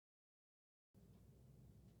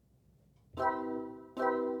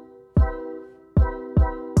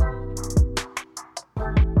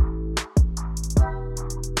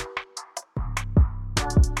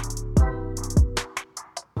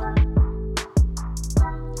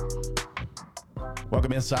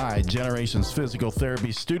Welcome inside Generations Physical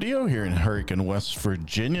Therapy Studio here in Hurricane, West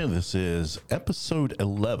Virginia. This is episode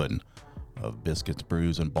 11 of Biscuits,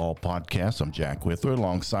 Brews, and Ball podcast. I'm Jack Withrow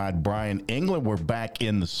alongside Bryan England. We're back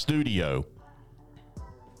in the studio.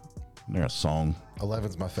 Isn't there a song?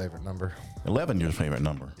 11's my favorite number. 11 your favorite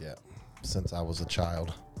number? Yeah, since I was a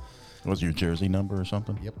child. Was your jersey number or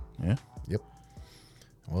something? Yep. Yeah? Yep.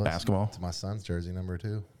 Well, Basketball? It's my son's jersey number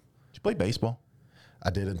too. Did you play baseball? I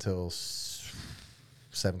did until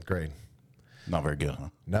seventh grade. Not very good, huh?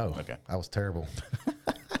 No. Okay. I was terrible.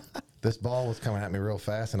 This ball was coming at me real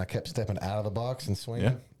fast, and I kept stepping out of the box and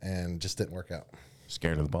swinging, and just didn't work out.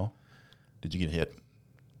 Scared of the ball? Did you get hit?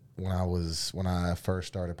 When I first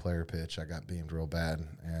started player pitch, I got beamed real bad,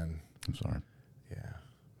 and I'm sorry. yeah,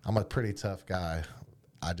 I'm a pretty tough guy.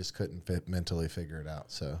 I just couldn't mentally figure it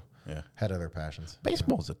out, so Yeah. had other passions.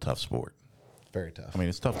 Baseball is a tough sport. Very tough. I mean,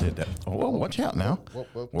 it's tough to hit that. Oh, whoa, watch out now.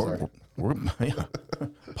 Whoa, We're yeah.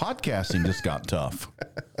 Podcasting just got tough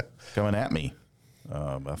coming at me.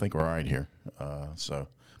 But I think we're all right here. But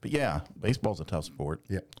yeah, baseball's a tough sport.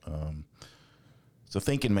 Yep. It's a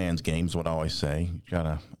thinking man's game is what I always say. You got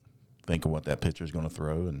to think of what that pitcher's going to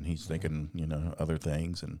throw, and he's thinking, other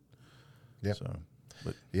things. And Yep. so,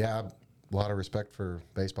 but Yeah, a lot of respect for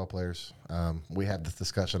baseball players. We have this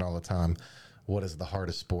discussion all the time. What is the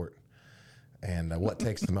hardest sport? And what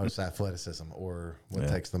takes the most athleticism, or what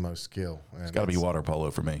takes the most skill? And it's got to be water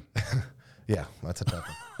polo for me. Yeah, that's a tough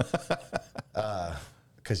one.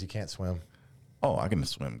 Because you can't swim. Oh, I can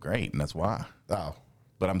swim great, and that's why. Oh,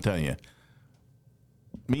 But I'm telling you,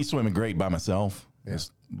 me swimming great by myself,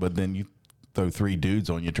 but then you throw three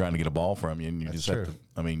dudes on you trying to get a ball from you, and you That's just have true.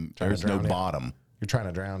 to, there's to no drown you. bottom. you're trying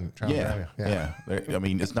to drown. Yeah.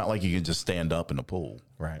 It's not like you can just stand up in a pool.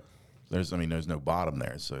 Right. There's no bottom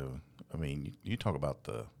there. So, you talk about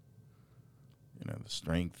the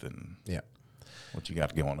strength and Yeah. what you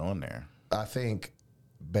got going on there. I think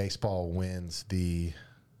baseball wins the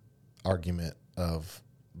argument of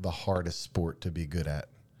the hardest sport to be good at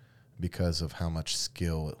because of how much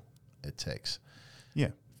skill it takes. Yeah.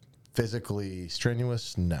 Physically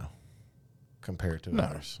strenuous, no, compared to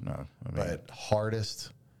others. No. But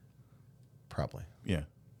hardest, probably. Yeah.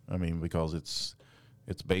 Because it's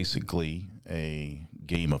basically a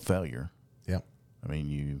game of failure. Yep.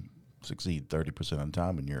 You succeed 30% of the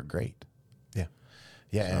time and you're great. Yeah.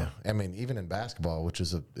 Yeah. Even in basketball, which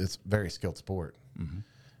is it's a very skilled sport.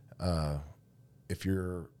 Mm-hmm. If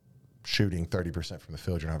you're shooting 30% from the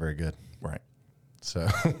field, you're not very good. Right. So,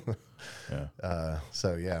 Yeah.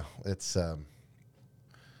 it's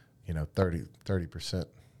 30%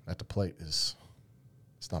 at the plate it's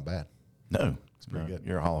not bad. No. It's pretty good.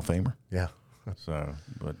 You're a Hall of Famer. Yeah. So,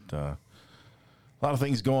 but a lot of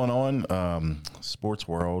things going on. Sports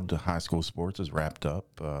world, high school sports is wrapped up.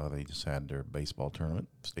 They just had their baseball tournament,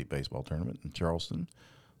 state baseball tournament in Charleston.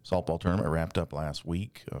 Softball tournament wrapped up last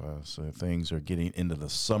week. So things are getting into the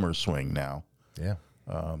summer swing now. Yeah.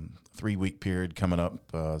 3-week period coming up.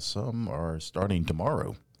 Some are starting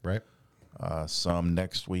tomorrow. Right. Some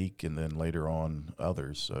next week, and then later on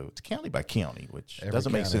others. So it's county by county, which Every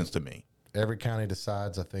doesn't make county. sense to me. Every county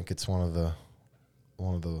decides. I think it's one of the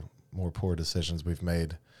more poor decisions we've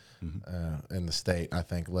made in the state. I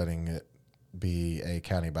think letting it be a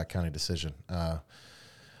county by county decision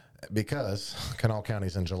because Kanawha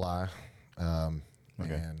County's in July, and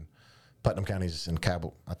Putnam County's in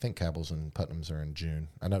Cabell. I think Cabell's and Putnam's are in June.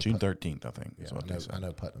 I know June 13th, I think. Yeah, Is what they said. I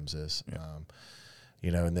know Putnam's is. Yeah.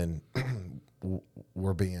 And then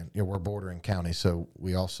we're bordering counties, so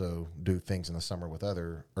we also do things in the summer with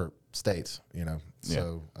other states.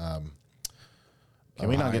 So. Can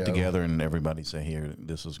we not get Ohio. together and everybody say, here,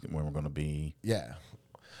 this is where we're going to be? Yeah.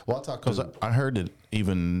 Well, I'll talk Because to. I heard that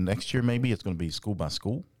even next year, maybe it's going to be school by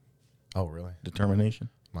school Oh, really? determination.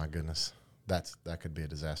 My goodness, that could be a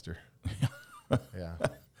disaster. Yeah.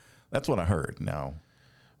 That's what I heard. Now,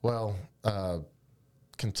 Well,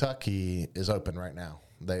 Kentucky is open right now.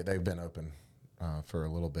 They've been open for a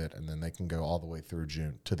little bit, and then they can go all the way through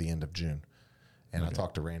June to the end of June. And I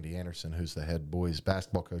talked to Randy Anderson, who's the head boys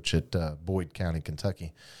basketball coach at Boyd County,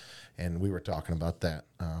 Kentucky, and we were talking about that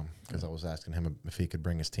because I was asking him if he could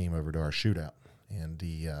bring his team over to our shootout, and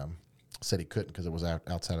he said he couldn't because it was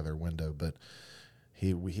outside of their window. But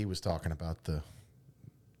he was talking about the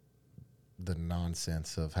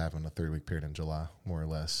nonsense of having a 3-week period in July, more or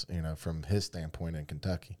less, from his standpoint in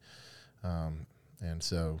Kentucky, and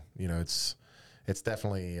so it's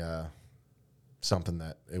definitely. Something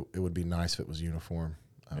that it would be nice if it was uniform,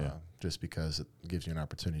 just because it gives you an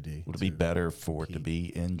opportunity. would it be better for it to be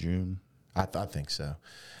in June? I think so.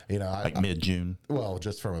 Like mid-June? Well,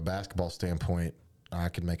 just from a basketball standpoint, I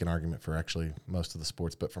could make an argument for actually most of the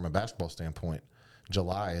sports, but from a basketball standpoint,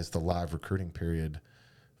 July is the live recruiting period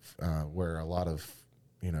where a lot of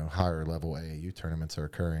higher level AAU tournaments are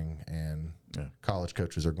occurring, and college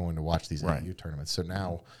coaches are going to watch these AAU tournaments. So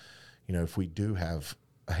now, if we do have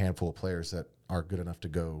a handful of players that are good enough to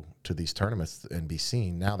go to these tournaments and be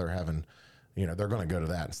seen, now they're having, they're going to go to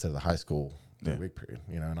that instead of the high school week period,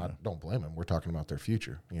 and I don't blame them. We're talking about their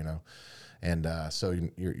future, and so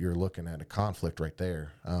you're looking at a conflict right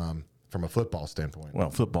there from a football standpoint.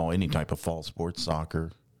 Well, football, any type of fall sports,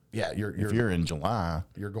 soccer. Yeah, if you're in July,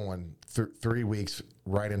 you're going 3 weeks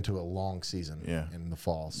right into a long season in the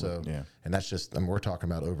fall. So, and that's just, we're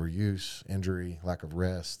talking about overuse, injury, lack of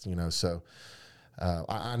rest, so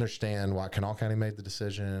I understand why Kanawha County made the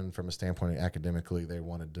decision from a standpoint of academically. They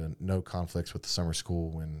wanted to no conflicts with the summer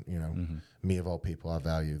school, and, me of all people, I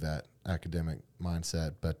value that academic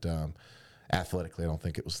mindset, but athletically, I don't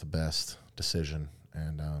think it was the best decision,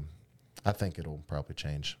 and I think it'll probably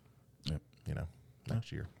change,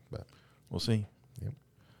 next year, but we'll see. Yep.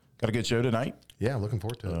 Got a good show tonight. Yeah, looking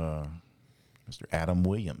forward to it. Mr. Adam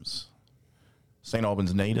Williams, St.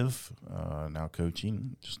 Albans native, now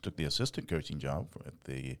coaching. Just took the assistant coaching job at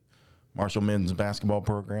the Marshall men's basketball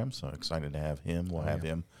program. So excited to have him. We'll have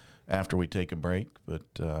him after we take a break. But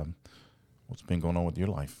what's been going on with your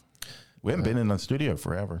life? We haven't been in the studio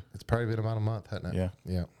forever. It's probably been about a month, hasn't it?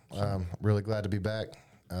 Yeah. Yeah. Really glad to be back.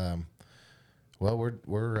 Well,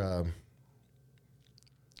 we're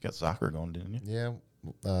got soccer going, didn't you?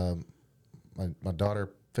 Yeah. My daughter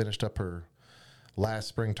finished up her last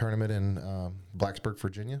spring tournament in Blacksburg,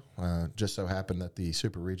 Virginia. Just so happened that the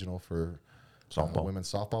super regional for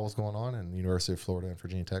women's softball was going on, and University of Florida and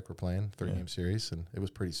Virginia Tech were playing 3-game series, and it was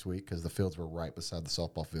pretty sweet because the fields were right beside the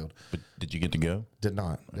softball field. But did you get to go? Did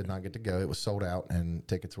not get to go. It was sold out, and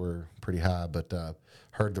tickets were pretty high, but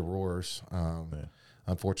heard the roars.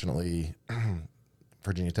 Unfortunately,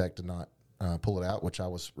 Virginia Tech did not pull it out, which I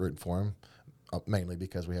was rooting for him, mainly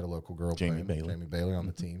because we had a local girl, Jamie Baylor, on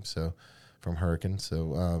the team. So from Hurricane.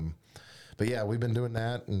 So, but yeah, we've been doing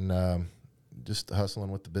that and just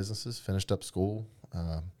hustling with the businesses. Finished up school.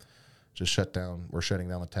 Just shut down. We're shutting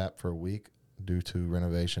down the tap for a week due to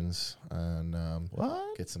renovations and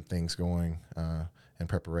get some things going in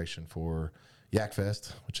preparation for Yak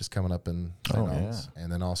Fest, which is coming up in St. Albans,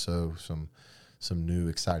 and then also some new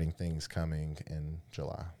exciting things coming in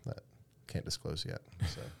July that can't disclose yet.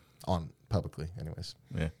 So on publicly, anyways.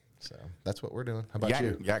 Yeah. So that's what we're doing. How about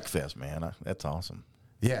you? Yak Fest, man. That's awesome.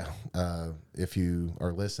 Yeah. If you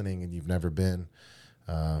are listening and you've never been,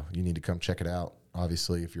 you need to come check it out.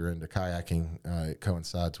 Obviously, if you're into kayaking, it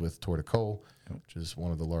coincides with Tour de Cole, which is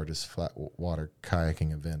one of the largest flat water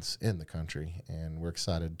kayaking events in the country. And we're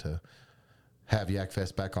excited to have Yak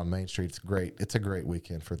Fest back on Main Street. It's great. It's a great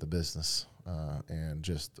weekend for the business and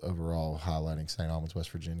just overall highlighting St. Albans, West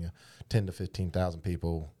Virginia. 10 to 15,000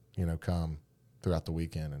 people, come throughout the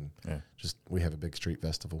weekend, and just we have a big street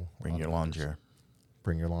festival. Bring your lawn chair.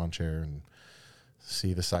 Bring your lawn chair and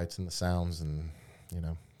see the sights and the sounds, and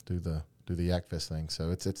do the Yak Fest thing.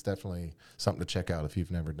 So it's definitely something to check out if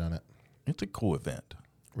you've never done it. It's a cool event.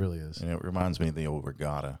 Really is. And it reminds me of the old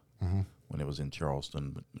regatta when it was in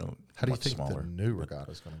Charleston, but how do you think smaller. the new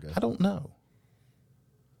regatta is going to go? I don't know.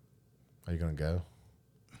 Are you going to go?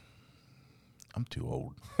 I'm too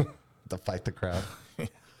old. To fight the crowd.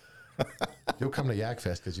 You'll come to Yak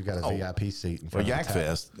Fest because you got a VIP seat in front of Yak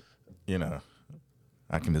Fest,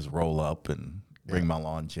 I can just roll up and bring my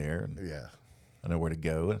lawn chair. And I know where to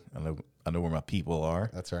go. I know where my people are.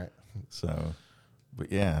 That's right. So,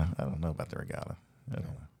 but yeah, I don't know about the regatta. I don't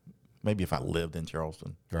know. Maybe if I lived in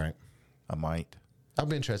Charleston, right, I might. I'll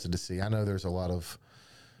be interested to see. I know there's a lot of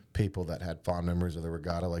people that had fond memories of the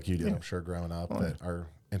regatta, like you did, I'm sure, growing up, that are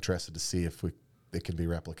interested to see if it can be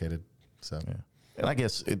replicated. So, and I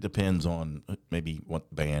guess it depends on maybe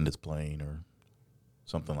what band is playing or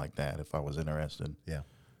something like that. If I was interested,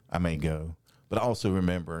 I may go. But I also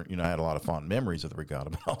remember, I had a lot of fond memories of the regatta,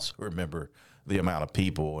 but I also remember the amount of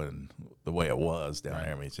people and the way it was down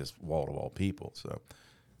there. I mean, it's just wall-to-wall people. So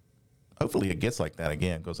hopefully it gets like that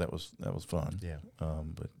again, because that was fun.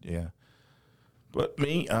 Yeah. But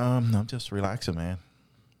me, I'm just relaxing, man.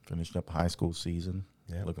 Finished up high school season.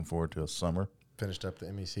 Yeah. Looking forward to a summer. Finished up the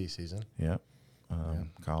MEC season. Yeah.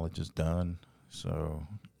 College is done. So,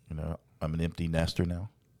 I'm an empty nester now.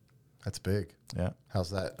 That's big. Yeah.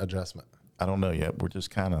 How's that adjustment? I don't know yet. We're just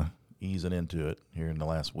kind of easing into it here in the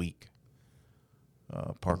last week.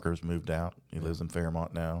 Parker's moved out. He lives in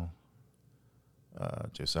Fairmont now.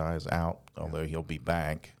 Josiah's out, although he'll be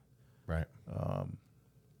back. Right. And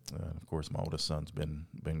of course, my oldest son's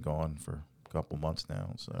been gone for a couple months now.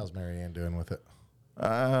 So how's Mary Ann doing with it?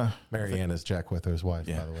 Marianne is Jack Withrow's wife,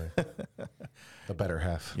 Yeah. by the way. The better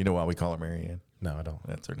half. You know why we call her Marianne? No, I don't.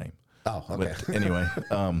 That's her name. Oh, okay. But anyway,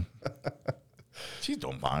 she's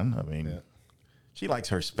doing fine. I mean, she likes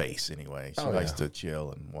her space anyway. She likes to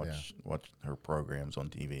chill and watch her programs on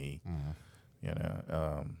TV. You know,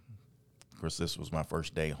 of course, this was my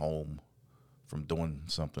first day home from doing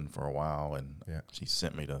something for a while, and she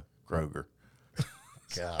sent me to Kroger.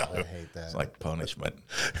 God, I hate that. It's like punishment,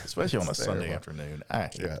 especially on a Sunday afternoon. I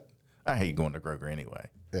hate going to Kroger anyway.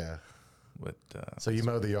 Yeah. But so you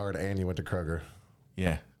mowed the yard and you went to Kroger.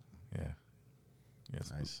 Yeah. Yes.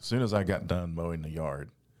 Nice. As soon as I got done mowing the yard,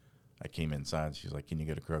 I came inside. She's like, "Can you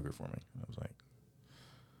go to Kroger for me?" I was like,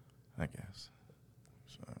 "I guess."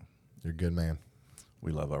 So you're a good man.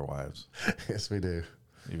 We love our wives. Yes, we do.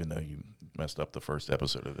 Even though you messed up the first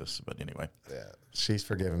episode of this, but anyway. Yeah, she's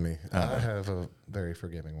forgiven me. I have a very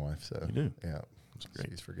forgiving wife. So you do. Yeah, that's great.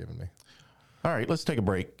 She's forgiven me. All right, let's take a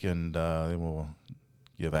break, and then we'll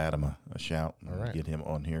give Adam a shout and get him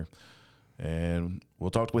on here. And we'll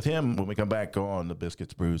talk with him when we come back on the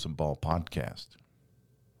Biscuits, Brews, and Ball podcast.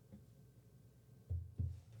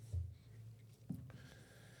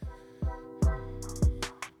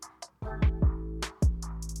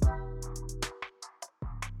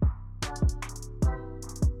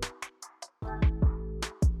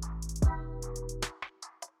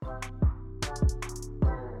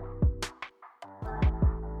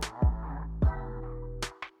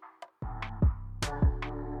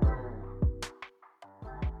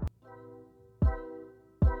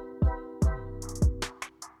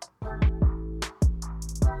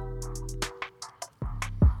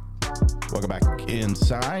 Welcome back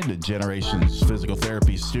inside the Generations Physical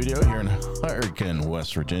Therapy Studio here in Hurricane,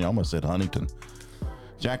 West Virginia. Almost said Huntington.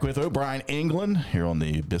 Jack Withrow, Bryan England here on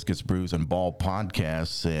the Biscuits, Brews, and Ball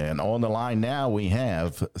podcast. And on the line now we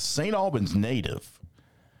have St. Albans native.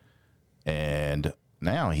 And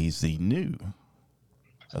now he's the new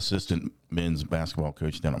assistant men's basketball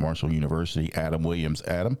coach down at Marshall University, Adam Williams.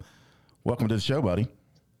 Adam, welcome to the show, buddy.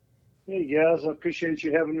 Hey, guys. I appreciate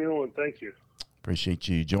you having me on. Thank you. Appreciate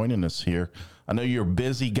you joining us here. I know you're a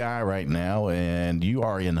busy guy right now, and you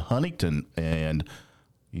are in Huntington, and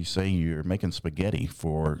you say you're making spaghetti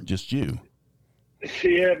for just you.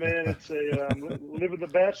 Yeah, man. It's I'm living the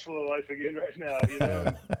bachelor life again right now. You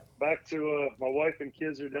know, back to my wife and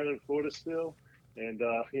kids are down in Florida still, and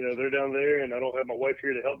you know they're down there, and I don't have my wife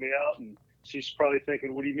here to help me out, and she's probably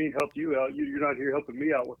thinking, "What do you mean help you out? You're not here helping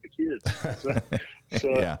me out with the kids." So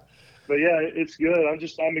yeah. But yeah, it's good.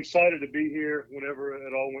 I'm excited to be here. Whenever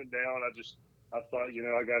it all went down, I thought, you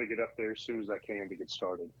know, I got to get up there as soon as I can to get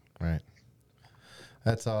started. Right.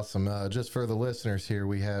 That's awesome. Just for the listeners here,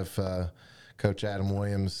 we have Coach Adam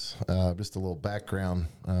Williams. Just a little background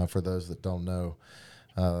for those that don't know.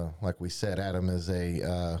 Like we said, Adam is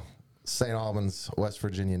a St. Albans, West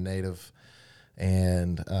Virginia native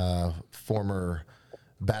and former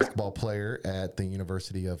basketball player at the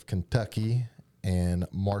University of Kentucky and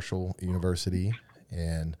Marshall University,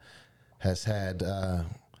 and has had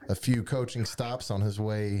a few coaching stops on his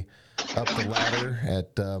way up the ladder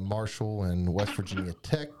at Marshall and West Virginia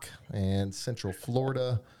Tech and Central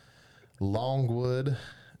Florida, Longwood.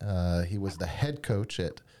 He was the head coach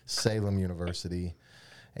at Salem University,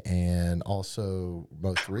 and also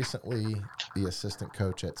most recently the assistant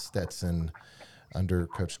coach at Stetson under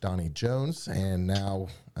Coach Donnie Jones. And now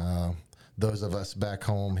those of us back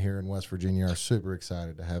home here in West Virginia are super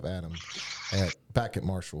excited to have Adam back at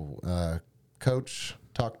Marshall. Coach,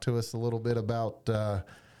 talk to us a little bit about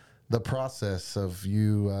the process of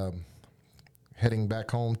you heading back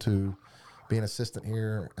home to be an assistant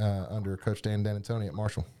here under Coach Dan D'Antoni at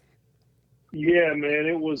Marshall. Yeah, man,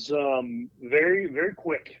 it was very, very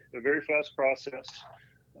quick, a very fast process.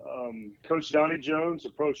 Coach Donnie Jones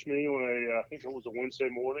approached me on I think it was a Wednesday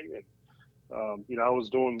morning, and you know, I was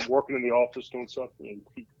working in the office doing something, and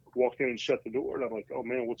he walked in and shut the door, and I'm like, "Oh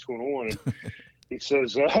man, what's going on?" And he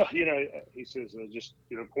says, "You know," he says, "just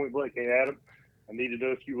you know, point blank, hey Adam, I need to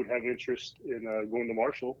know if you would have interest in going to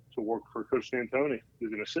Marshall to work for Coach D'Antoni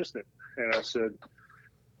as an assistant." And I said,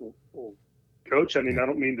 "Well, Coach, I mean, I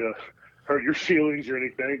don't mean to hurt your feelings or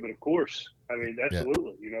anything, but of course, I mean,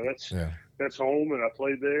 absolutely, you know, that's home, and I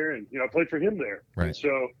played there, and you know, I played for him there, right. And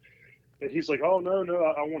so." And he's like, "Oh, no,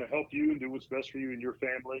 I want to help you and do what's best for you and your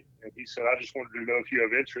family." And he said, "I just wanted to know if you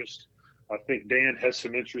have interest. I think Dan has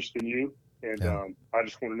some interest in you. And I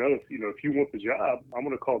just want to know if you want the job, I'm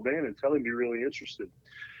going to call Dan and tell him you're really interested."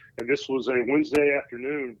 And this was a Wednesday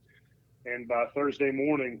afternoon. And by Thursday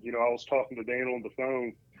morning, you know, I was talking to Dan on the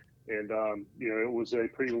phone, and, you know, it was a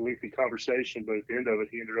pretty lengthy conversation. But at the end of it,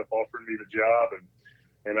 he ended up offering me the job,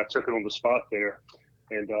 and I took it on the spot there.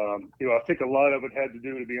 And, I think a lot of it had to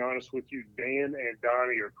do, to be honest with you, Dan and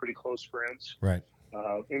Donnie are pretty close friends. Right.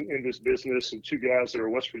 In this business, and two guys that are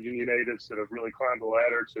West Virginia natives that have really climbed the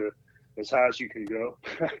ladder to as high as you can go.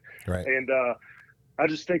 Right. And I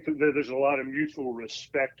just think that there's a lot of mutual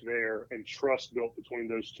respect there and trust built between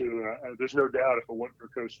those two. And there's no doubt if it wasn't for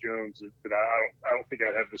Coach Jones that I don't think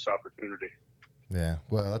I'd have this opportunity. Yeah.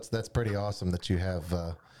 Well, that's pretty awesome that you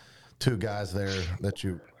have two guys there that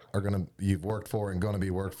you've worked for and going to be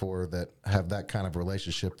worked for that have that kind of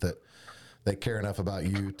relationship, that they care enough about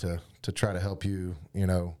you to try to help you,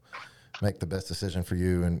 make the best decision for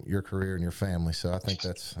you and your career and your family. So I think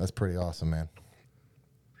that's pretty awesome, man.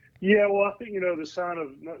 Yeah, well, I think, the sign of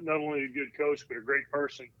not only a good coach, but a great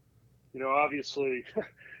person. Obviously,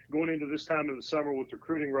 going into this time of the summer with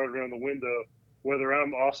recruiting right around the window, whether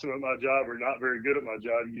I'm awesome at my job or not very good at my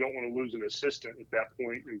job, you don't want to lose an assistant at that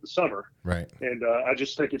point in the summer. Right. And I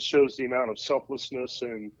just think it shows the amount of selflessness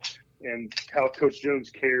and how Coach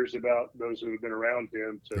Jones cares about those who have been around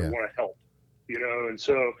him to want to help. And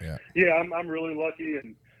so, I'm really lucky.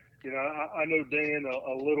 And, I know Dan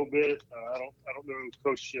a little bit. I don't know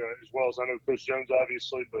Coach as well as I know Coach Jones,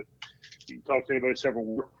 obviously, but you talk to anybody that's ever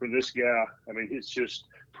worked for this guy. I mean, it's just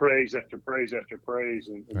praise after praise after praise,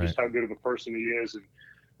 and just how good of a person he is. And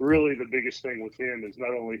really the biggest thing with him is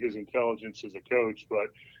not only his intelligence as a coach, but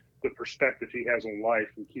the perspective he has on life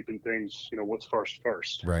and keeping things, what's first.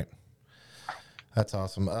 Right. That's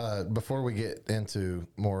awesome. Before we get into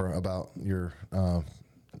more about your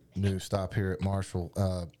new stop here at Marshall,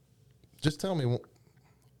 just tell me,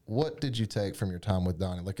 what did you take from your time with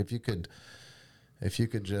Donnie? Like, if you could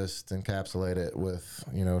just encapsulate it with,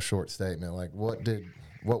 a short statement, like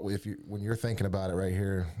when you're thinking about it right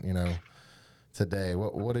here, today,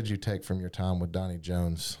 what did you take from your time with Donnie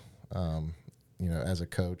Jones, as a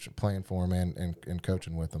coach, playing for him and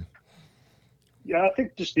coaching with him? Yeah, I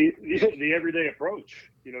think just the everyday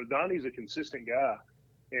approach. Donnie's a consistent guy.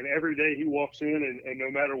 And every day he walks in, and no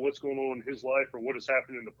matter what's going on in his life or what has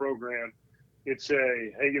happened in the program, it's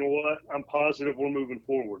hey, you know what? I'm positive we're moving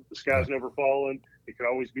forward. The sky's never fallen. It could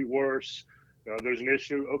always be worse. There's an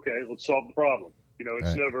issue. Okay, let's solve the problem.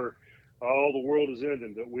 It's never, the world is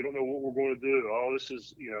ending. We don't know what we're going to do. This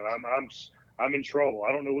is, I'm in trouble.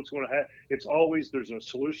 I don't know what's going to happen. It's always there's a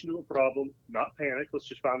solution to a problem. Not panic. Let's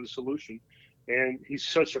just find the solution. And he's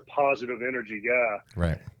such a positive energy guy.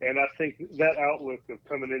 Right. And I think that outlook of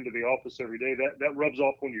coming into the office every day, that rubs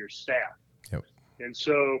off on your staff. Yep. And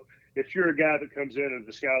so if you're a guy that comes in and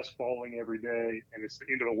the sky's falling every day and it's the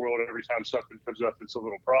end of the world every time something comes up, it's a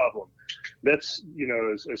little problem. That's,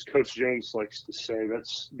 as Coach Jones likes to say,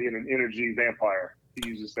 that's being an energy vampire. He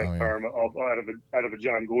uses that term out of a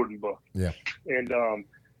John Gordon book. Yeah. And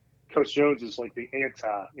Coach Jones is like the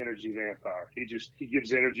anti-energy vampire. He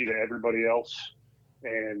gives energy to everybody else.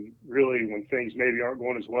 And really, when things maybe aren't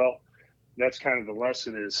going as well, that's kind of the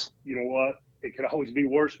lesson is, you know what? It could always be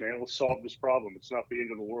worse, man. Let's solve this problem. It's not the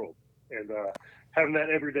end of the world. And having that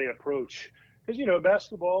everyday approach, because,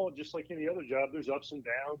 basketball, just like any other job, there's ups and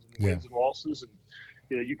downs and wins and losses. And,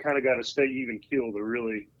 you kind of got to stay even keel to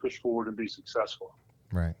really push forward and be successful.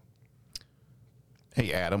 Right.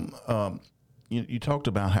 Hey, Adam, you talked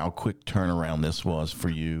about how quick turnaround this was for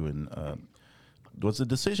you, and was the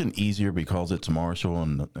decision easier because it's Marshall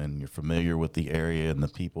and you're familiar with the area and the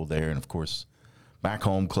people there, and of course, back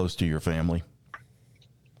home close to your family?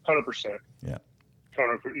 100%. Yeah.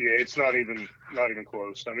 100%. Yeah, it's not even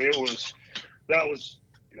close. I mean,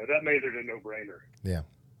 that made it a no-brainer. Yeah.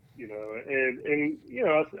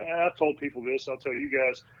 I've told people this. I'll tell you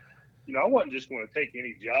guys. I wasn't just going to take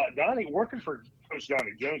any job. Working for Coach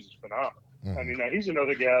Donnie Jones is phenomenal. Mm-hmm. I mean, he's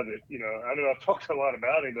another guy that, I know I've talked a lot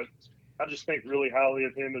about him, but I just think really highly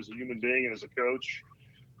of him as a human being and as a coach.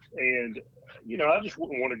 And, I just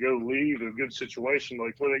wouldn't want to go leave a good situation.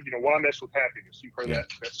 Like, why mess with happiness? You've heard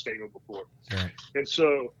that statement before. Right. And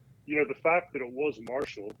so, the fact that it was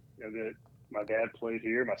Marshall and that my dad played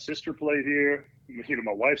here, my sister played here,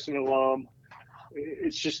 my wife's an alum,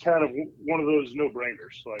 it's just kind of one of those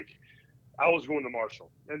no-brainers. Like, I was going to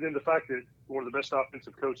Marshall. And then the fact that one of the best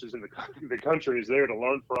offensive coaches in the country is there to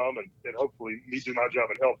learn from and hopefully me do my job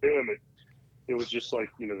and help him, it was just like,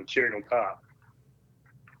 the cherry on top.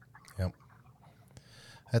 Yep.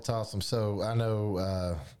 That's awesome. So I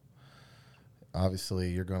know obviously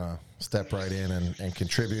you're going to step right in and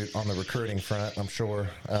contribute on the recruiting front, I'm sure.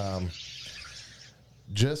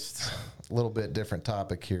 Just a little bit different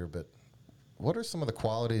topic here, but what are some of the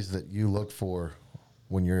qualities that you look for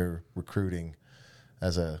when you're recruiting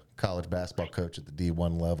as a college basketball coach at the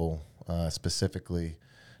D1 level, specifically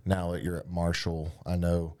now that you're at Marshall? I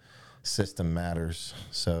know system matters.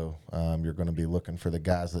 So you're going to be looking for the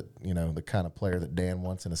guys that, the kind of player that Dan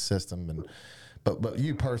wants in a system. But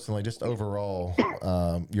you personally, just overall,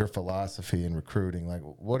 your philosophy in recruiting, like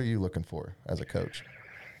what are you looking for as a coach?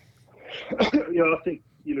 I think,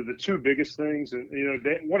 the two biggest things, and,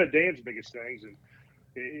 one of Dan's biggest things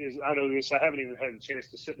is I know this, I haven't even had a chance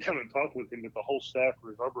to sit down and talk with him, but the whole staff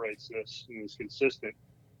reverberates this and is consistent.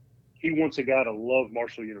 He wants a guy to love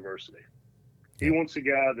Marshall University. He wants a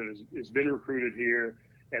guy that has been recruited here,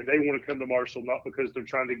 and they want to come to Marshall not because they're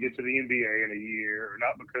trying to get to the NBA in a year, or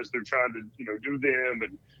not because they're trying to, do them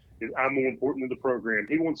and I'm more important than the program.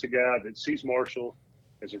 He wants a guy that sees Marshall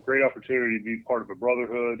as a great opportunity to be part of a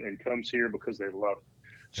brotherhood and comes here because they love it.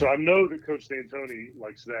 So I know that Coach D'Antoni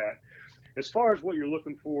likes that. As far as what you're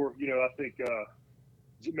looking for, I think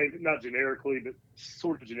maybe not generically, but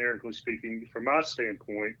sort of generically speaking, from my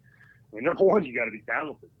standpoint, number one, you got to be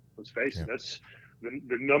talented. Let's face it. That's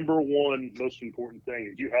the number one most important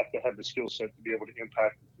thing is you have to have the skill set to be able to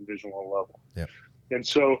impact the Division I level. Yeah. And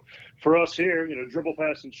so for us here, dribble,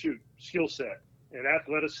 pass, and shoot, skill set. And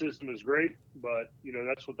athleticism is great, but,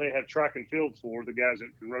 that's what they have track and field for, the guys that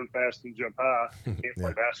can run fast and jump high and can't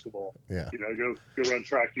play basketball. Yeah. Go run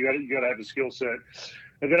track. You got to have the skill set.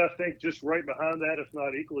 And then I think just right behind that, if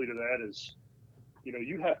not equally to that, is,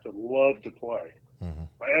 you have to love to play. Mm-hmm.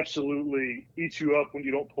 Absolutely eat you up when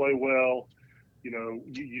you don't play well.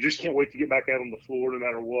 You just can't wait to get back out on the floor no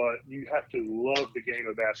matter what. You have to love the game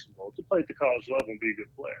of basketball to play at the college level and be a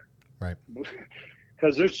good player. Right.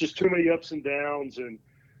 Because there's just too many ups and downs. And,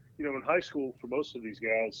 in high school, for most of these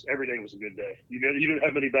guys, every day was a good day. You didn't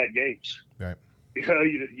have many bad games. Right.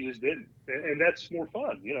 You just didn't. And that's more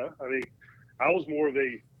fun, I was more of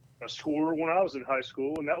a scorer when I was in high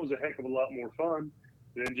school, and that was a heck of a lot more fun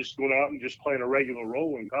than just going out and just playing a regular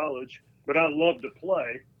role in college. But I loved to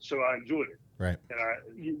play, so I enjoyed it. Right.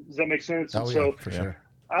 And does that make sense? Oh, and yeah, so for sure.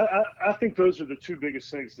 I think those are the two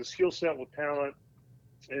biggest things: the skill set with talent,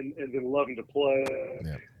 and then loving to play,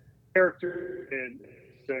 character, and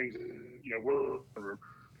things. We're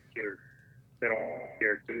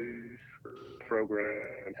character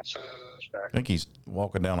program. I think he's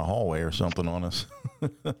walking down a hallway or something on us.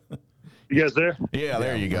 You guys there? Yeah,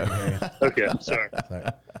 there you go. Okay, sorry.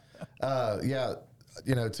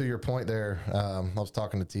 To your point there, I was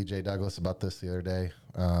talking to TJ Douglas about this the other day,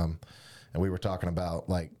 and we were talking about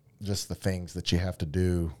like just the things that you have to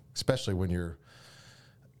do, especially when you're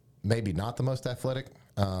maybe not the most athletic,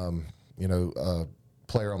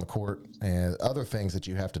 player on the court, and other things that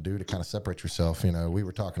you have to do to kind of separate yourself. We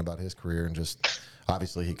were talking about his career, and just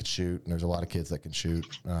obviously he could shoot, and there's a lot of kids that can shoot,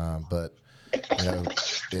 but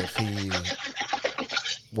if he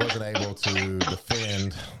wasn't able to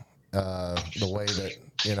defend the way that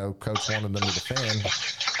coach wanted them to defend,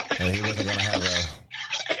 and he wasn't going to have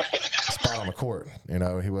a spot on the court.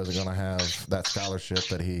 He wasn't going to have that scholarship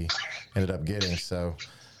that he ended up getting. So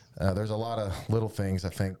there's a lot of little things I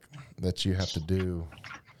think that you have to do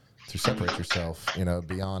to separate yourself,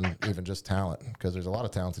 beyond even just talent, because there's a lot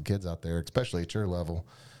of talented kids out there, especially at your level,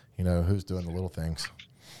 who's doing the little things.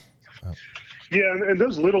 Yeah, and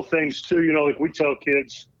those little things too, like we tell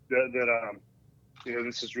kids that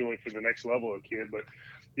this is really for the next level of kid, but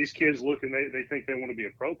these kids look and they think they want to be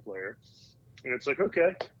a pro player. And it's like,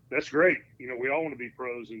 okay, that's great. We all want to be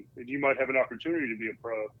pros, and you might have an opportunity to be a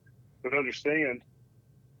pro, but understand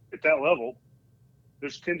at that level,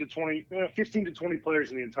 there's 15 to 20 players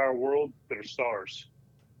in the entire world that are stars.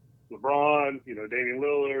 LeBron, Damian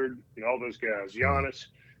Lillard, all those guys, Giannis.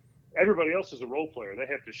 Everybody else is a role player. They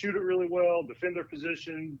have to shoot it really well, defend their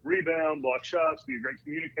position, rebound, block shots, be a great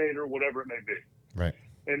communicator, whatever it may be. Right.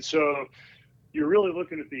 And so you're really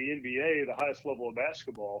looking at the NBA, the highest level of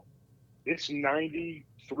basketball. It's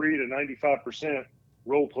 93 to 95%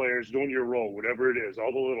 role players doing your role, whatever it is,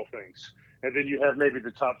 all the little things. And then you have maybe the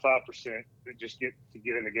top 5% that just get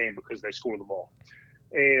in the game because they score the ball.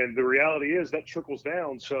 And the reality is that trickles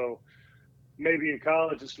down. So maybe in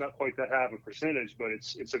college it's not quite that high of a percentage, but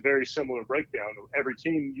it's a very similar breakdown. Every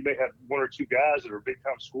team, you may have one or two guys that are big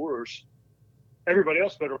time scorers. Everybody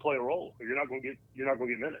else better play a role, or you're not going to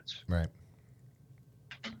get minutes. Right.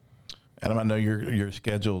 Adam, I know your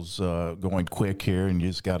schedule's going quick here, and you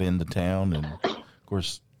just got into town, and of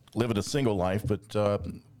course living a single life. But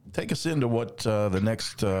take us into what the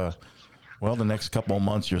next couple of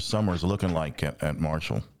months, your summer is looking like at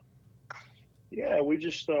Marshall. Yeah, we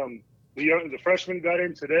just the freshmen got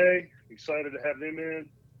in today. Excited to have them in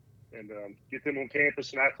and get them on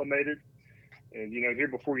campus and acclimated. And here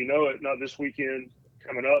before you know it, not this weekend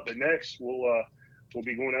coming up, but next we'll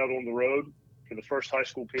be going out on the road for the first high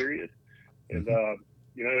school period. And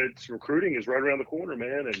it's recruiting is right around the corner,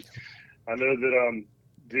 man. And I know that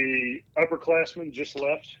the upperclassmen just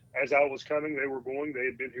left as I was coming. They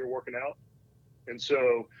had been here working out. And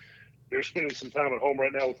so they're spending some time at home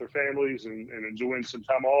right now with their families and enjoying some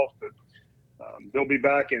time off. But they'll be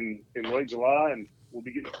back in late July, and we'll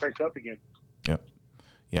be getting cranked up again. Yep.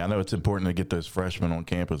 Yeah, I know it's important to get those freshmen on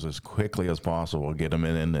campus as quickly as possible, get them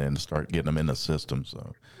in and start getting them in the system.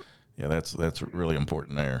 So, yeah, that's really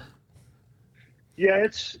important there. Yeah,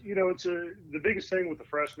 it's the biggest thing with the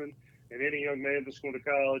freshmen and any young man that's going to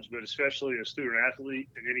college, but especially a student athlete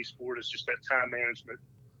in any sport, is just that time management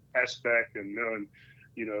aspect and knowing,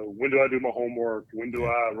 when do I do my homework? When do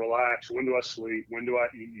I relax? When do I sleep? When do I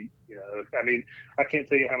eat? I mean, I can't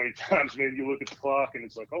tell you how many times, man, you look at the clock and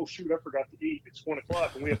it's like, oh shoot, I forgot to eat. It's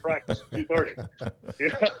 1:00 and we have practice at 2:30.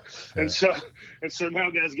 And so now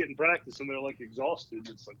guys get in practice and they're like exhausted.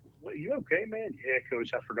 It's like, well, you okay, man? Yeah,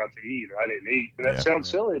 coach, I forgot to eat or I didn't eat. And that sounds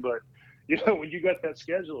silly, but when you got that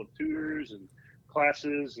schedule of tutors and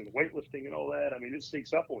classes and weightlifting and all that, I mean, it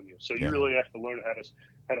sneaks up on you. So you really have to learn how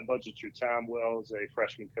to budget your time well as a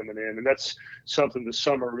freshman coming in. And that's something the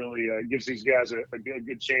summer really gives these guys a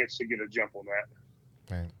good chance to get a jump on that.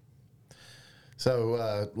 Right. So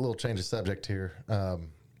a little change of subject here.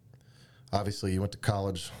 Obviously, you went to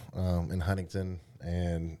college in Huntington,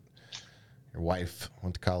 and your wife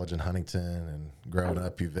went to college in Huntington, and growing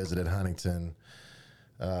up, you visited Huntington.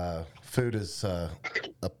 Food is a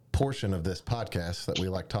portion of this podcast that we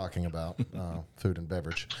like talking about, food and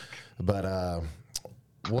beverage. But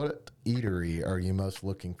what eatery are you most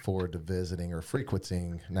looking forward to visiting or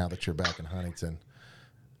frequenting now that you're back in Huntington?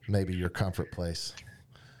 Maybe your comfort place.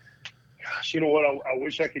 Gosh, you know what? I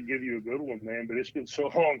wish I could give you a good one, man, but it's been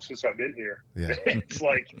so long since I've been here. Yeah. It's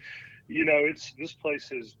like, this place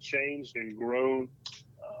has changed and grown.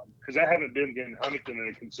 Because I haven't been in Huntington on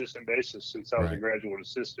a consistent basis since I was a graduate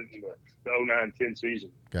assistant in the 09-10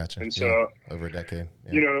 season. Gotcha. And so over a decade.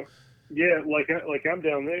 Like I'm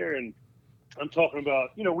down there, and I'm talking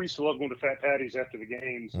about, we used to love going to Fat Patty's after the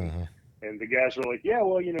games, and the guys were like, yeah,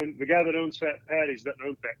 well, the guy that owns Fat Patty's doesn't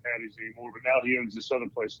own Fat Patty's anymore, but now he owns this other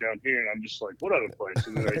place down here, and I'm just like, what other place?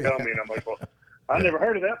 And then they tell me, and I'm like, well, I never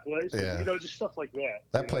heard of that place. Yeah. And, just stuff like that.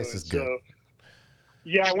 That place is good.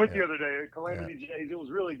 Yeah, I went the other day at Calamity J's. It was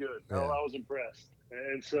really good. I was impressed.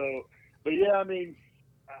 And so, but yeah, I mean,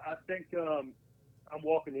 I think I'm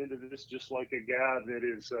walking into this just like a guy that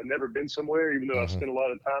has never been somewhere, even though I've spent a lot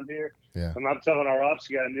of time here. Yeah. And I'm telling our ops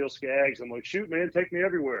guy, Neil Skaggs, I'm like, shoot, man, take me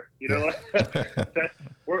everywhere.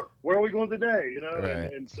 Where are we going today?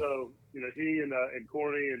 Right. And so, he and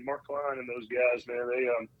Corny and Mark Klein and those guys, man,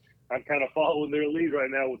 I'm kind of following their lead right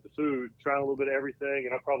now with the food, trying a little bit of everything,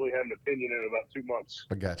 and I'll probably have an opinion in about 2 months.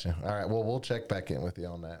 I gotcha. All right. Well, we'll check back in with you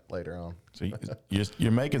on that later on. So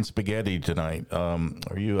you're making spaghetti tonight.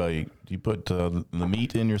 Do you put the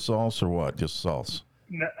meat in your sauce or what? Just sauce?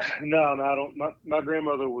 No, I don't. My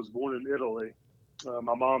grandmother was born in Italy,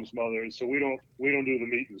 my mom's mother, and so we don't do the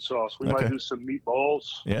meat in the sauce. We might do some meatballs.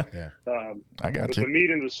 Yeah. I got but you. the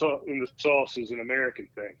meat in the sauce is an American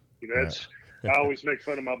thing. That's. I always make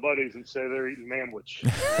fun of my buddies and say they're eating manwich.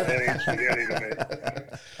 That ain't spaghetti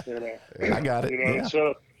to me. I got it.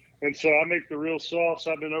 And so I make the real sauce.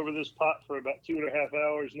 I've been over this pot for about 2.5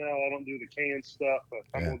 hours now. I don't do the canned stuff. If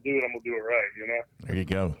I'm gonna do it right. There you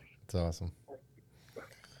go. That's awesome.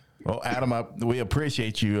 Well, Adam, we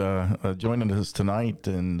appreciate you joining us tonight,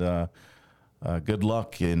 and good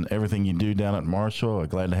luck in everything you do down at Marshall.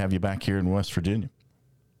 Glad to have you back here in West Virginia.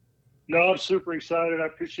 No, I'm super excited. I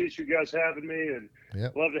appreciate you guys having me, and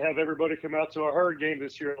love to have everybody come out to our Herd game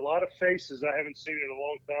this year. A lot of faces I haven't seen in a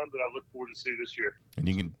long time that I look forward to see this year. And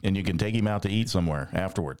you can take him out to eat somewhere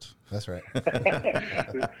afterwards. That's right.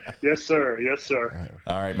 Yes, sir. Yes, sir.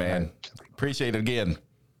 All right, man. Appreciate it again.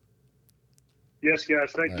 Yes,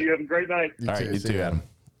 guys. Thank you. Have a great night. All right, you too, Adam.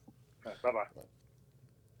 Bye-bye.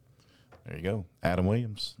 There you go. Adam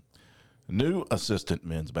Williams, new assistant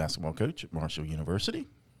men's basketball coach at Marshall University.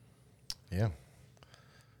 Yeah.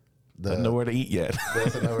 Doesn't know where to eat yet.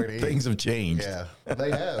 Doesn't know where to eat. Things have changed. Yeah, they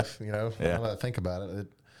have. Now that I think about it,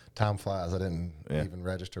 time flies. I didn't even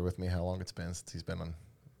register with me how long it's been since he's been on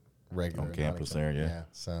regular on campus there. Yeah.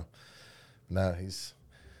 So, no,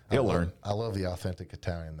 he'll learn. I love the authentic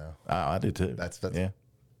Italian though. I do too.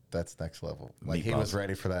 That's next level. Like Meatballs. He was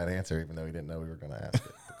ready for that answer, even though he didn't know we were going to ask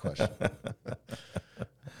it, the question.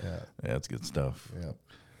 Yeah, that's good stuff. Yeah.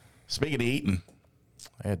 Speaking of eating,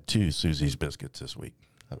 I had 2 Susie's biscuits this week.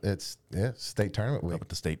 It's state tournament week. Up at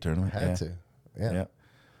the state tournament. Had to. Yeah.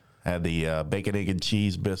 Had the bacon, egg, and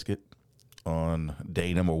cheese biscuit on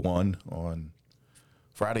day number 1 on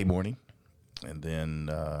Friday morning. And then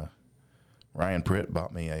Ryan Pritt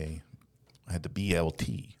bought me I had the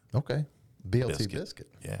BLT. Okay. BLT biscuit.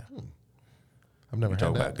 Yeah. I've never had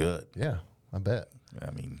Talk that. about good. Yeah, I bet.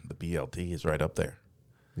 I mean, the BLT is right up there.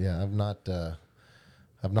 Yeah, I've not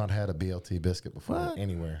had a BLT biscuit before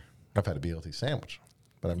anywhere. I've had a BLT sandwich,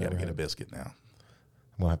 but I've never Gotta had get a biscuit now.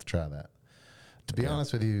 I'm gonna have to try that. To be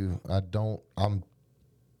honest with you, I'm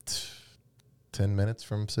 10 minutes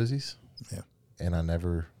from Susie's. Yeah. And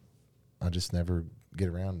I just never get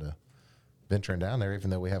around to venturing down there, even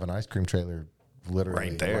though we have an ice cream trailer literally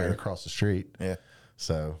Right there. right across the street. Yeah.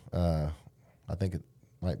 So I think it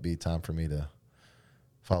might be time for me to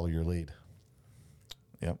follow your lead.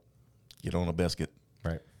 Yep. Get on a biscuit.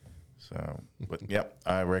 Right. So, but yep,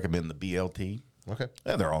 I recommend the BLT. Okay.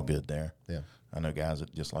 Yeah, they're all good there. Yeah. I know guys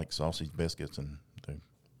that just like sausage biscuits and they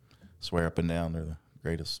swear up and down they're the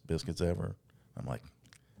greatest biscuits ever. I'm like,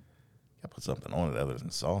 I put something on it other than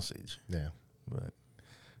sausage. Yeah. But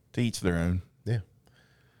to each their own. Yeah.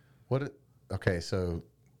 Okay, so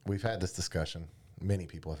we've had this discussion. Many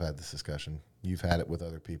people have had this discussion. You've had it with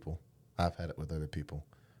other people. I've had it with other people.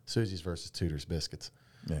 Susie's versus Tudor's biscuits.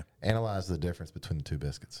 Yeah. Analyze the difference between the two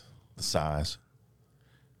biscuits. The size.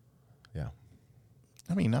 Yeah.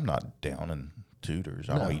 I mean, I'm not down in Tudor's.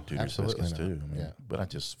 I'll No, eat Tudor's absolutely biscuits not. too. I mean, Yeah. but I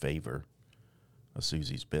just favor a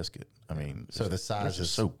Susie's biscuit. I mean, So the size they're just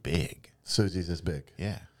is so big. Susie's is big.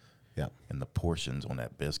 Yeah. Yeah. And the portions on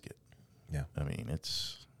that biscuit. Yeah. I mean,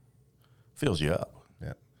 it's fills you up.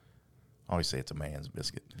 Yeah. I always say it's a man's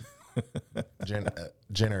biscuit.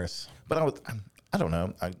 Generous. But I don't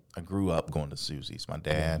know. I grew up going to Susie's. My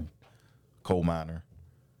dad, coal miner,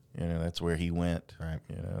 that's where he went. Right.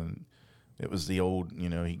 And it was the old,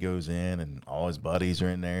 he goes in and all his buddies are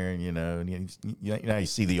in there, and you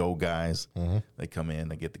see the old guys. Mm-hmm. They come in,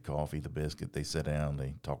 they get the coffee, the biscuit, they sit down,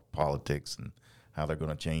 they talk politics and how they're going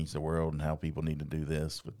to change the world and how people need to do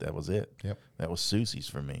this. But that was it. Yep. That was Susie's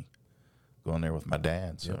for me, going there with my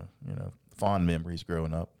dad. So, fond memories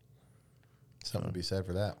growing up. Something to be said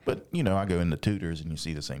for that. But, I go into Tudor's and you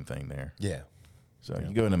see the same thing there. Yeah. So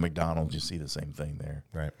you go into McDonald's, you see the same thing there.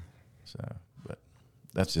 Right. So, but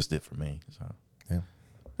that's just it for me. So, Yeah.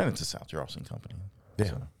 and it's a South Charleston company. Yeah.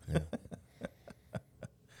 So, Yeah.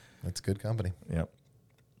 That's good company. yep.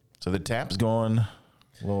 So the tap's going,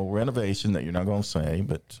 well, renovation that you're not going to say,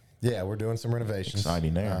 but Yeah, we're doing some renovations.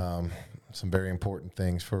 Exciting there. Some very important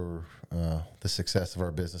things for the success of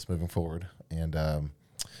our business moving forward, and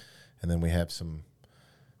then we have some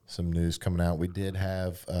news coming out. We did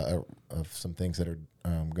have of some things that are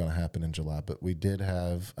going to happen in July, but we did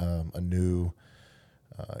have a new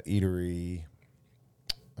eatery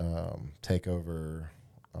take over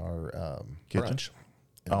our Kitchen? brunch.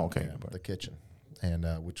 Oh, okay. Yeah, the kitchen, and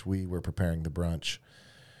which we were preparing the brunch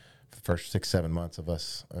for the first 6-7 months of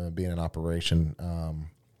us being in operation,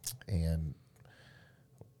 and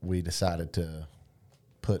we decided to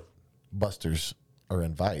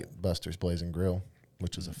invite Buster's Blazing Grill,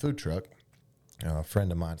 which is a food truck. A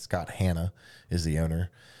friend of mine, Scott Hanna, is the owner,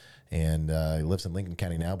 and he lives in Lincoln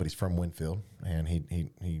County now, but he's from Winfield, and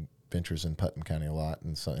he ventures in Putnam County a lot,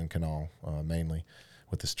 and so in Kanawha mainly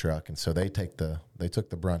with this truck. And so they took the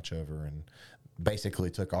brunch over and basically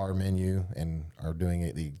took our menu and are doing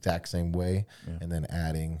it the exact same way, and then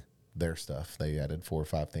adding their stuff. They added 4 or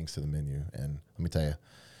 5 things to the menu, and let me tell you,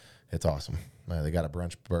 it's awesome. They got a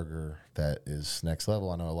brunch burger that is next level.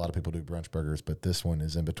 I know a lot of people do brunch burgers, but this one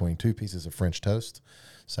is in between 2 pieces of French toast,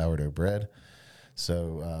 sourdough bread.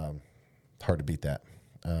 So hard to beat that.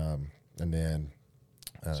 And then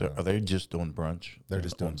so are they just doing brunch? they're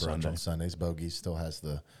just doing brunch Sunday? on Sundays. Bogies still has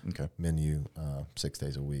the Okay. menu 6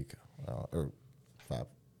 days a week, or 5.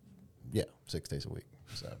 Yeah, 6 days a week.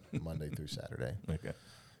 So Monday through Saturday. Okay.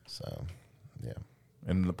 So yeah,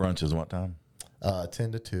 And the brunch is what time?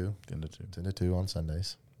 10 to 2. 10 to 2. 10 to 2 on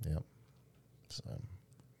Sundays. Yep. So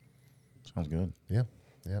Sounds good. yeah,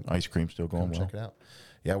 yeah. Ice cream still going Come well? check it out.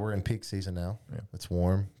 Yeah, we're in peak season now. Yeah. It's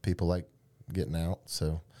warm. People like getting out,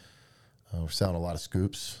 so we're selling a lot of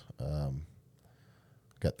scoops.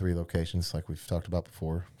 Got 3 locations, like we've talked about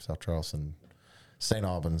before: South Charleston, St.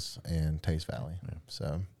 Albans, and Taze Valley. Yeah.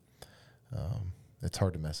 So it's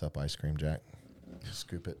hard to mess up ice cream, Jack. You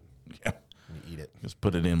scoop it, Yeah. and you eat it. Just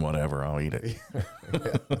put it in whatever. I'll eat it.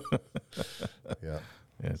 Yeah.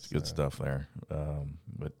 Yeah, it's good stuff there.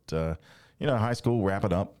 But high school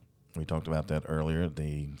wrapping up. We talked about that earlier.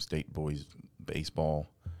 The state boys baseball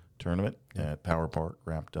tournament at Power Park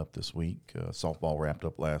wrapped up this week. Softball wrapped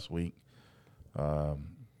up last week.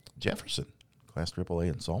 Jefferson, Class AAA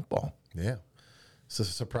in softball. Yeah. So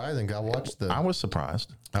surprising. I watched I was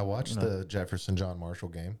surprised. the Jefferson John Marshall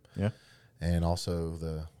game. Yeah. And also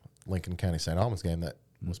the Lincoln County St. Albans game that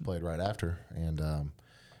was played right after. And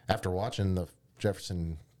after watching the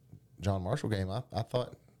Jefferson John Marshall game, I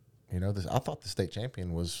thought, I thought the state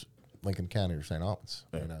champion was Lincoln County or St. Albans.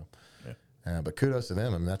 Yeah. But kudos to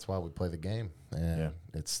them. I mean, that's why we play the game. And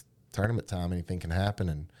it's tournament time. Anything can happen.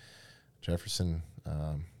 And Jefferson,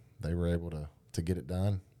 they were able to get it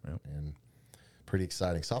done. Yep. And pretty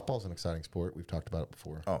exciting. Softball's an exciting sport. We've talked about it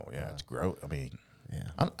before. Oh, yeah, it's growing. I mean, Yeah.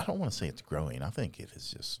 I don't want to say it's growing. I think it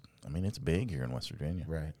is just, it's big here in West Virginia.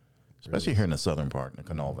 Right. Especially here in the southern part, in the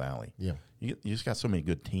Kanawha Valley. Yeah. You just got so many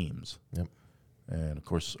good teams. Yep. And, of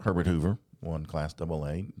course, Herbert Hoover won Class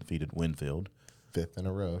AA, defeated Winfield. 5th in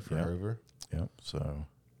a row for Yep. Hoover. Yep, so.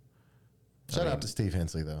 Shout out to Steve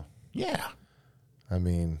Hensley, though. Yeah. I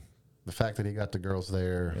mean, the fact that he got the girls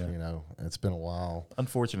there, Yeah. It's been a while.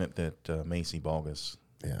 Unfortunate that Macy Balgus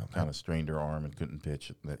Yeah. kind of strained her arm and couldn't pitch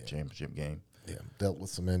at that championship game. Yeah. Dealt with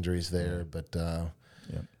some injuries there, but,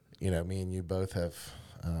 Yep. me and you both have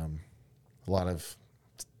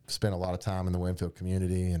spent a lot of time in the Winfield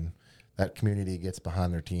community, and that community gets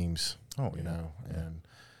behind their teams. Oh, you yeah. know, and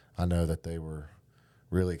I know that they were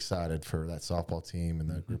really excited for that softball team and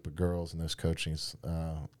that group of girls and those coachings.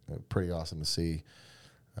 Pretty awesome to see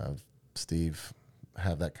Steve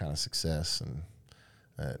have that kind of success,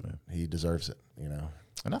 and he deserves it.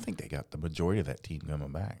 And I think they got the majority of that team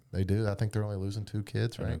coming back. They do. I think they're only losing 2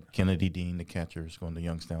 kids, right? Kennedy Dean, the catcher, is going to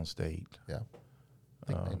Youngstown State. Yeah. I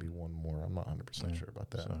think maybe one more. I'm not 100% sure about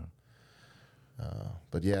that. So,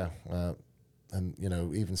 But yeah, and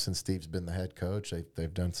even since Steve's been the head coach,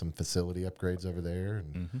 they've done some facility upgrades over there,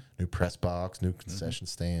 and new press box, new concession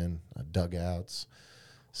stand, dugouts.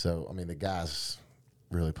 So I mean, the guys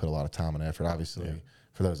really put a lot of time and effort. Obviously,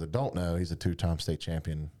 for those that don't know, he's a 2-time state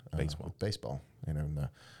champion with baseball. In the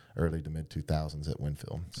early to mid 2000s at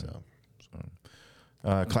Winfield. So.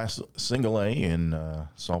 Class Single A in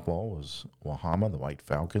softball was Wahama, the White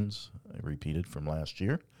Falcons. They repeated from last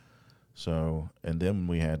year. So, and then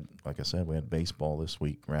we had, like I said, we had baseball this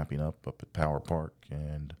week wrapping up at Power Park.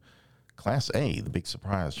 And Class A, the big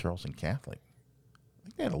surprise, Charleston Catholic. I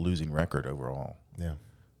think they had a losing record overall. Yeah.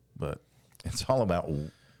 But it's all about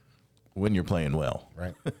when you're playing well.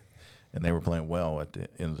 Right. And they were playing well at the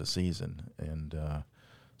end of the season. And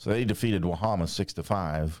so they defeated Wahama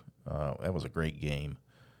 6-5. That was a great game.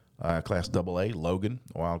 Class AA, Logan,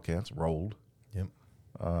 the Wildcats, rolled. Yep.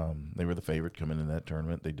 They were the favorite coming into that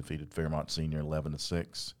tournament. They defeated Fairmont Senior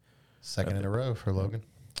 11-6. Second in a row for Logan.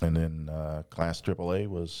 And then Class AAA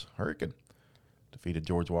was Hurricane. Defeated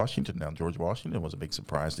George Washington. Now, George Washington was a big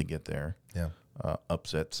surprise to get there. Yeah.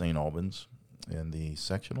 Upset St. Albans in the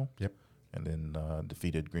sectional. Yep. And then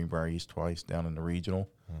defeated Greenbrier East twice down in the regional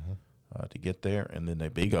to get there. And then a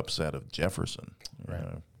big upset of Jefferson. Right.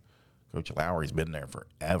 Coach Lowry's been there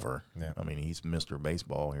forever. Yeah. I mean, he's Mr.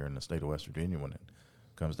 Baseball here in the state of West Virginia when it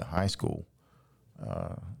comes to high school.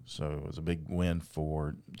 So it was a big win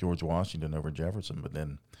for George Washington over Jefferson, but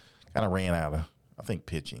then kind of ran out of, I think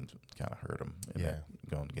pitching kind of hurt him in that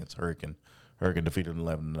going against Hurricane. Hurricane defeated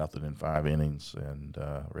 11-0 in 5 innings, and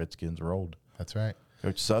Redskins rolled. That's right.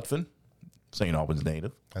 Coach Sutphin, St. Albans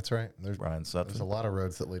native. That's right. Bryan There's a Sutphin. lot of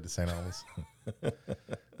roads that lead to St. Albans.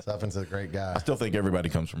 Sutphin's a great guy. I still think everybody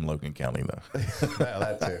comes from Logan County, though. Yeah,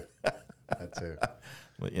 that too. That too.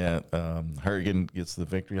 But yeah, Hurricane gets the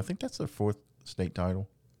victory. I think that's their 4th state title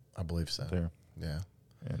I believe so. there. Yeah.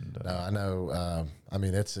 And No, I know. I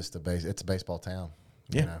mean, it's just it's a baseball town.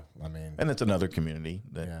 Yeah. You know? I mean, and it's another community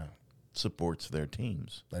that yeah, supports their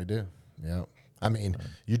teams. they do. Yeah. I mean,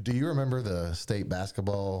 do you remember the state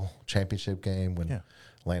basketball championship game when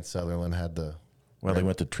Lance Sutherland had the Well, they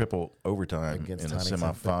went to triple overtime Against in the Tiny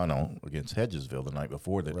semifinal against Hedgesville the night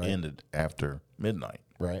before that ended after midnight.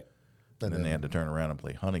 right? And then they had to turn around and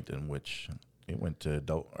play Huntington, which it went to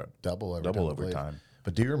double overtime.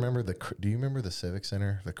 But do you remember the Civic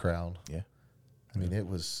Center, the crowd? Yeah. I mean,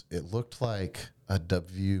 it looked like a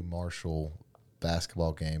W Marshall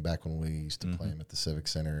basketball game back when we used to play them at the Civic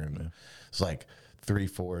Center, and it's like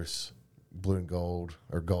 3/4 blue and gold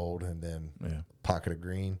or gold, and then pocket of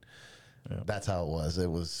green. Yeah. That's how it was.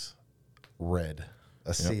 It was red,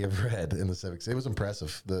 a sea of red in the Civic. It was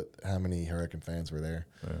impressive how many Hurricane fans were there.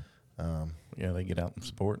 Yeah, they get out and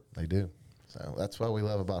support. They do. So that's what we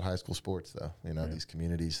love about high school sports, though. You know, these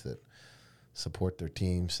communities that support their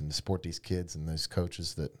teams and support these kids and those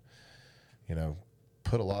coaches that,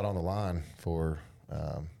 put a lot on the line for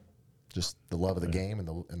just the love of the game and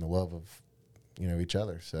the love of, each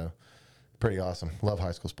other. So pretty awesome. Love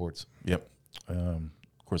high school sports. Yep.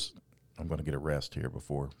 Of course, I'm going to get a rest here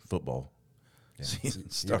before football season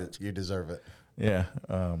starts. You deserve it. Yeah.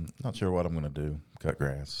 Not sure what I'm going to do. Cut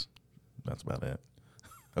grass. That's about it.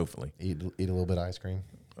 Hopefully. Eat a little bit of ice cream.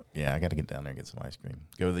 Yeah, I got to get down there and get some ice cream.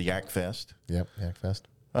 Go to the Yak Fest. Yep, Yak Fest.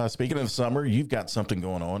 Speaking of summer, you've got something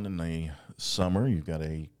going on in the summer. You've got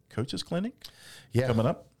a coaches clinic coming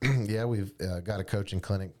up. Yeah, we've got a coaching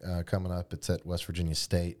clinic coming up. It's at West Virginia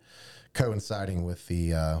State, coinciding with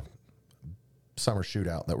the summer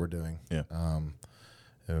shootout that we're doing. Yeah.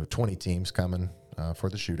 20 teams coming for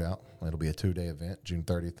the shootout. It'll be a 2-day event, June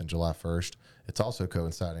 30th and July 1st. It's also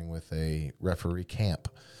coinciding with a referee camp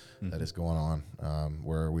that is going on,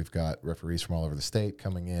 where we've got referees from all over the state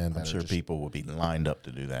coming in. I'm sure people will be lined up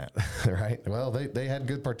to do that. Right. Well, they had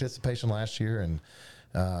good participation last year, and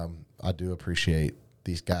I do appreciate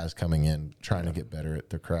these guys coming in, trying to get better at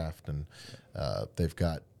their craft. And they've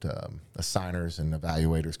got assigners and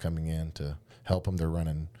evaluators coming in to help them. They're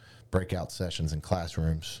running breakout sessions in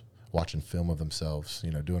classrooms, watching film of themselves,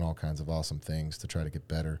 doing all kinds of awesome things to try to get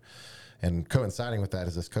better. And coinciding with that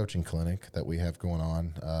is this coaching clinic that we have going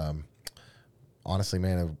on. Honestly,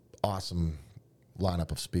 man, an awesome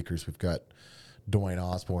lineup of speakers. We've got Dwayne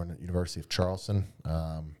Osborne at University of Charleston.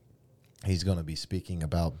 He's going to be speaking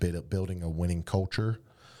about building a winning culture.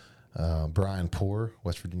 Bryan,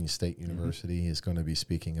 West Virginia State University, is going to be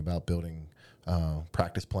speaking about building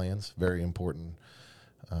practice plans. Very important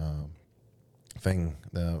thing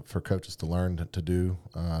for coaches to learn to do.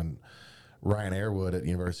 Ryan Airwood at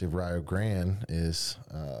University of Rio Grande is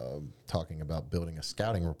talking about building a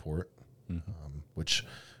scouting report, which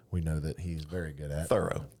we know that he's very good at.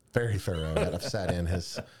 Very thorough. I've sat in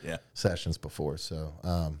his sessions before. So,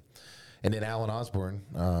 and then Alan Osborne,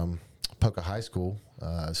 Poca High School,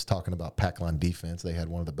 is talking about pack line defense. They had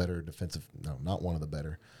one of the better not one of the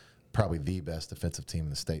better, probably the best defensive team in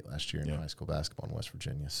the state last year in high school basketball in West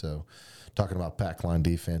Virginia. So talking about pack line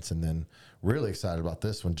defense, and then really excited about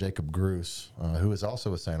this one, Jacob Gruss, who is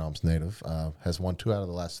also a St. Albans native, has won 2 out of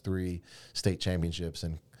the last 3 state championships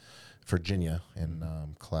in Virginia in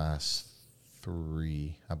Class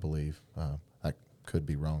 3, I believe. I could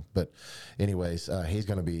be wrong. But anyways, he's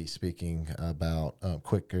going to be speaking about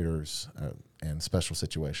quick hitters and special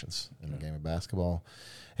situations in the game of basketball.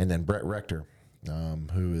 And then Brett Rector,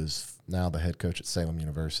 who is now the head coach at Salem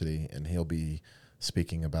University, and he'll be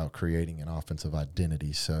speaking about creating an offensive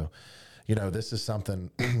identity. So, this is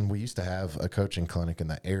something we used to have a coaching clinic in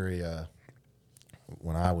the area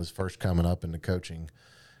when I was first coming up into coaching,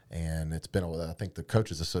 and it's been I think the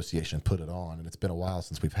Coaches Association put it on, and it's been a while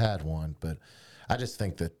since we've had one, but I just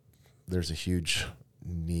think that there's a huge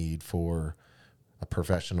need for a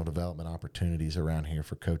professional development opportunities around here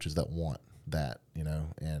for coaches that want that,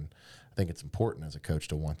 and I think it's important as a coach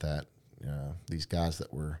to want that. These guys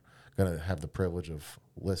that we're going to have the privilege of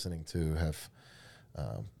listening to have,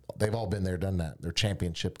 they've all been there, done that. They're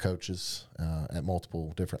championship coaches at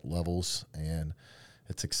multiple different levels, and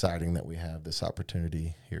it's exciting that we have this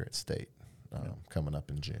opportunity here at State coming up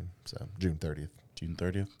in June. So June 30th. June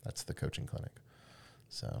 30th? That's the coaching clinic.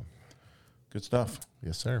 So good stuff.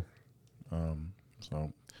 Yes, sir.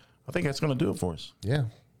 So I think that's going to do it for us. Yeah.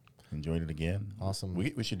 Enjoyed it again. Awesome.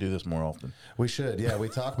 We should do this more often. We should. Yeah, we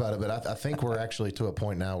talk about it, but I think we're actually to a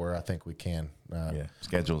point now where I think we can.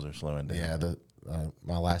 Schedules are slowing down. Yeah,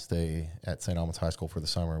 my last day at St. Albans High School for the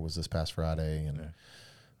summer was this past Friday,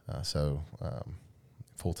 and so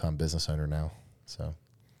full-time business owner now. So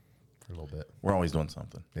for a little bit, we're always doing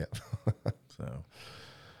something. Yeah. So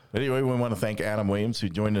anyway, we want to thank Adam Williams, who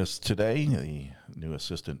joined us today, the new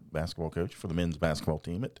assistant basketball coach for the men's basketball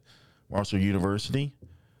team at Marshall University.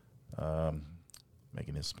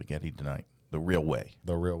 Making his spaghetti tonight the real way.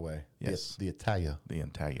 The real way. Yes. The Italian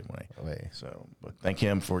way. So, but thank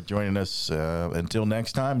him for joining us. Until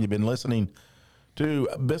next time, you've been listening to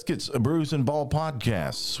Biscuits, Brews, and Ball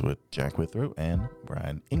podcasts with Jack Withrow and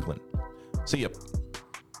Bryan England. See you.